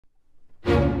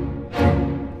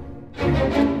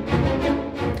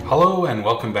Hello and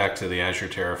welcome back to the Azure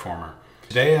Terraformer.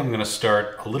 Today I'm going to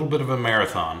start a little bit of a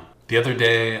marathon. The other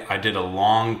day I did a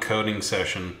long coding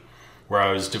session where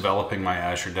I was developing my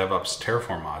Azure DevOps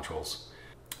Terraform modules.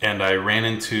 And I ran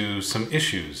into some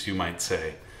issues, you might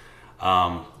say.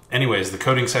 Anyways, the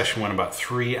coding session went about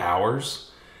 3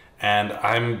 hours, and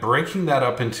I'm breaking that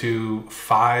up into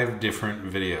 5 different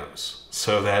videos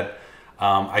so that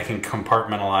I can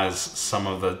compartmentalize some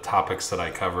of the topics that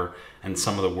I cover and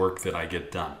some of the work that I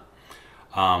get done.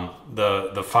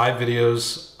 The 5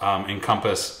 videos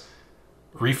encompass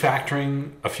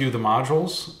refactoring a few of the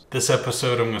modules. This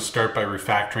episode I'm going to start by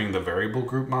refactoring the variable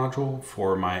group module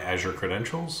for my Azure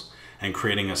Credentials and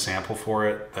creating a sample for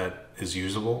it that is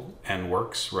usable and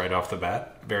works right off the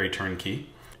bat, very turnkey.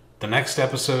 The next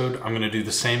episode I'm going to do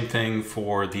the same thing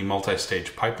for the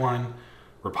multi-stage pipeline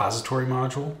repository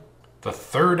module. The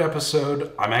third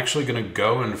episode, I'm actually going to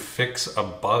go and fix a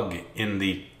bug in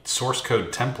the source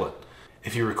code template.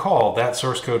 If you recall, that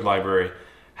source code library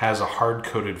has a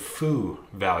hard-coded foo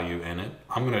value in it.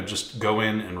 I'm going to just go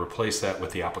in and replace that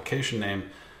with the application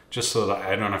name just so that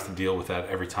I don't have to deal with that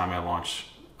every time I launch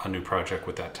a new project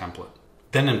with that template.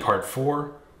 Then in part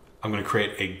 4, I'm going to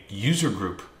create a user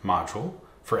group module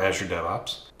for Azure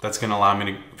DevOps. That's going to allow me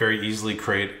to very easily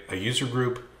create a user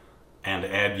group and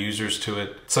add users to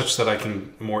it such that I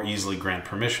can more easily grant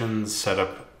permissions, set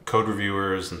up code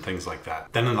reviewers and things like that.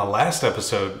 Then in the last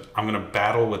episode, I'm going to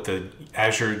battle with the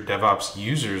Azure DevOps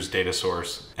users data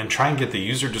source and try and get the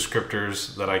user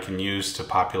descriptors that I can use to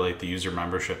populate the user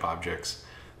membership objects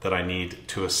that I need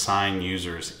to assign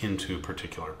users into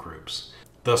particular groups.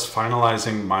 Thus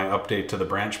finalizing my update to the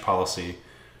branch policy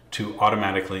to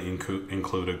automatically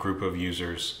include a group of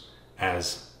users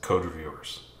as code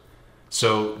reviewers.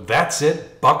 So that's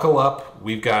it. Buckle up.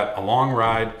 We've got a long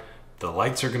ride. The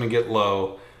lights are going to get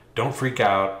low. Don't freak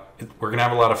out. We're going to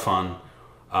have a lot of fun.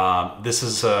 This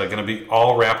is going to be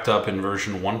all wrapped up in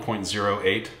version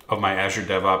 1.08 of my Azure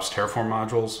DevOps Terraform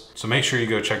modules. So make sure you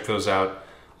go check those out.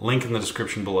 Link in the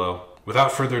description below.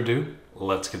 Without further ado,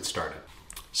 let's get started.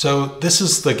 So this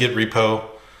is the Git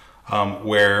repo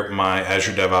where my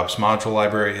Azure DevOps module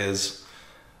library is.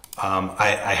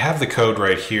 I have the code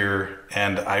right here,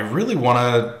 and I really want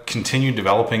to continue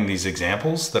developing these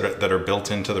examples that are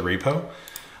built into the repo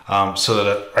so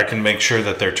that I can make sure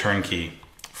that they're turnkey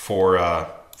for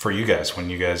you guys when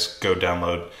you guys go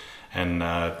download and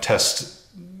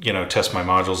test my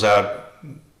modules out,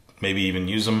 maybe even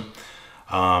use them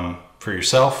for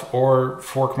yourself, or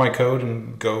fork my code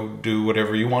and go do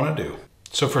whatever you want to do.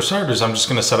 So for starters, I'm just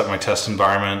going to set up my test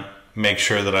environment, make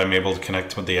sure that I'm able to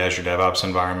connect with the Azure DevOps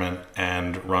environment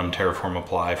and run Terraform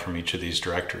apply from each of these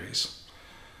directories.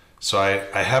 So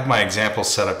I have my example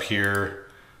set up here.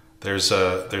 There's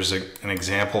an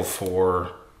example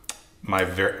for my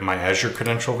Azure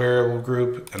credential variable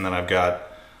group, and then I've got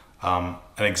an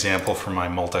example for my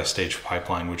multi-stage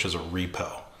pipeline, which is a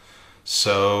repo.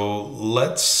 So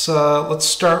let's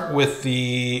start with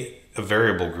the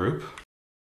variable group.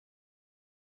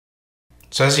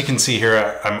 So as you can see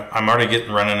here, I'm already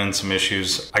running into some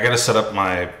issues. I got to set up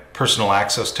my personal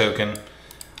access token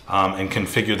and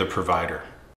configure the provider.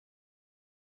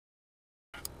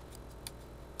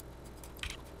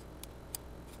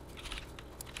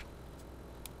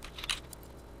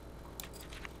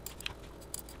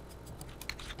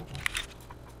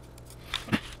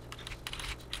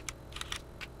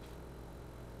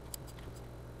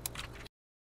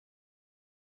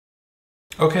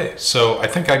 Okay, so I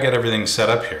think I get everything set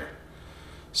up here.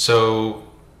 So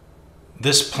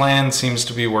this plan seems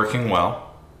to be working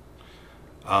well.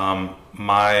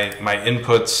 My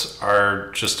inputs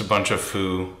are just a bunch of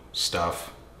foo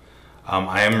stuff.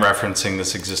 I am referencing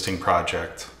this existing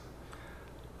project.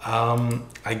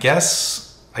 I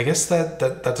guess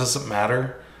that doesn't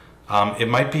matter. It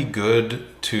might be good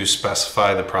to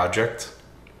specify the project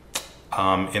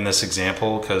in this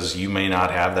example because you may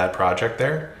not have that project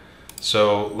there.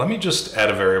 So let me just add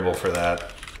a variable for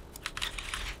that.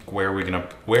 Where are we gonna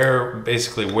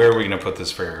put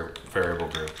this variable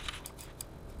group?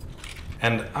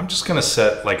 And I'm just gonna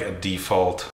set like a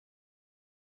default.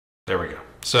 There we go.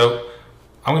 So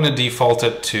I'm gonna default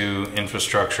it to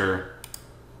infrastructure,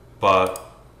 but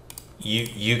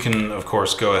you can of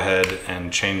course go ahead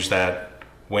and change that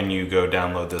when you go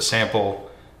download the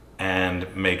sample and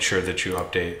make sure that you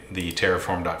update the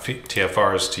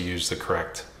terraform.tfrs to use the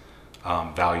correct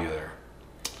value there.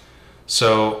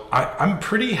 So I'm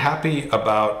pretty happy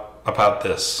about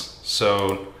this.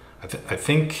 So I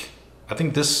think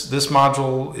this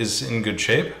module is in good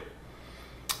shape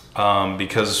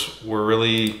because we're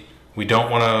really We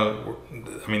don't want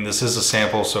to, I mean, this is a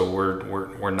sample, so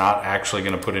we're not actually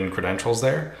going to put in credentials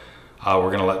there.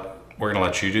 We're gonna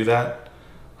let you do that.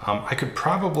 I could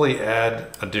probably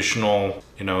add additional,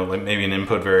 like maybe an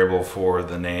input variable for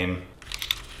the name.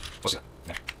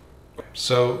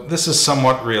 So this is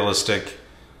somewhat realistic.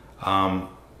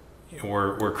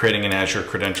 We're creating an Azure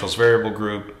Credentials variable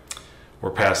group.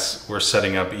 We're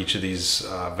setting up each of these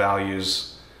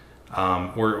values.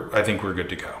 I think we're good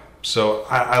to go. So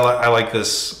I like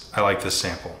this. I like this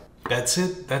sample. That's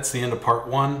it. That's the end of part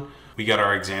 1. We got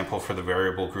our example for the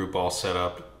variable group all set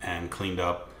up and cleaned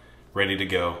up, ready to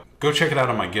go. Go check it out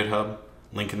on my GitHub.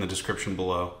 Link in the description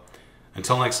below.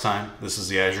 Until next time, this is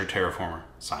the Azure Terraformer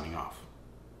signing off.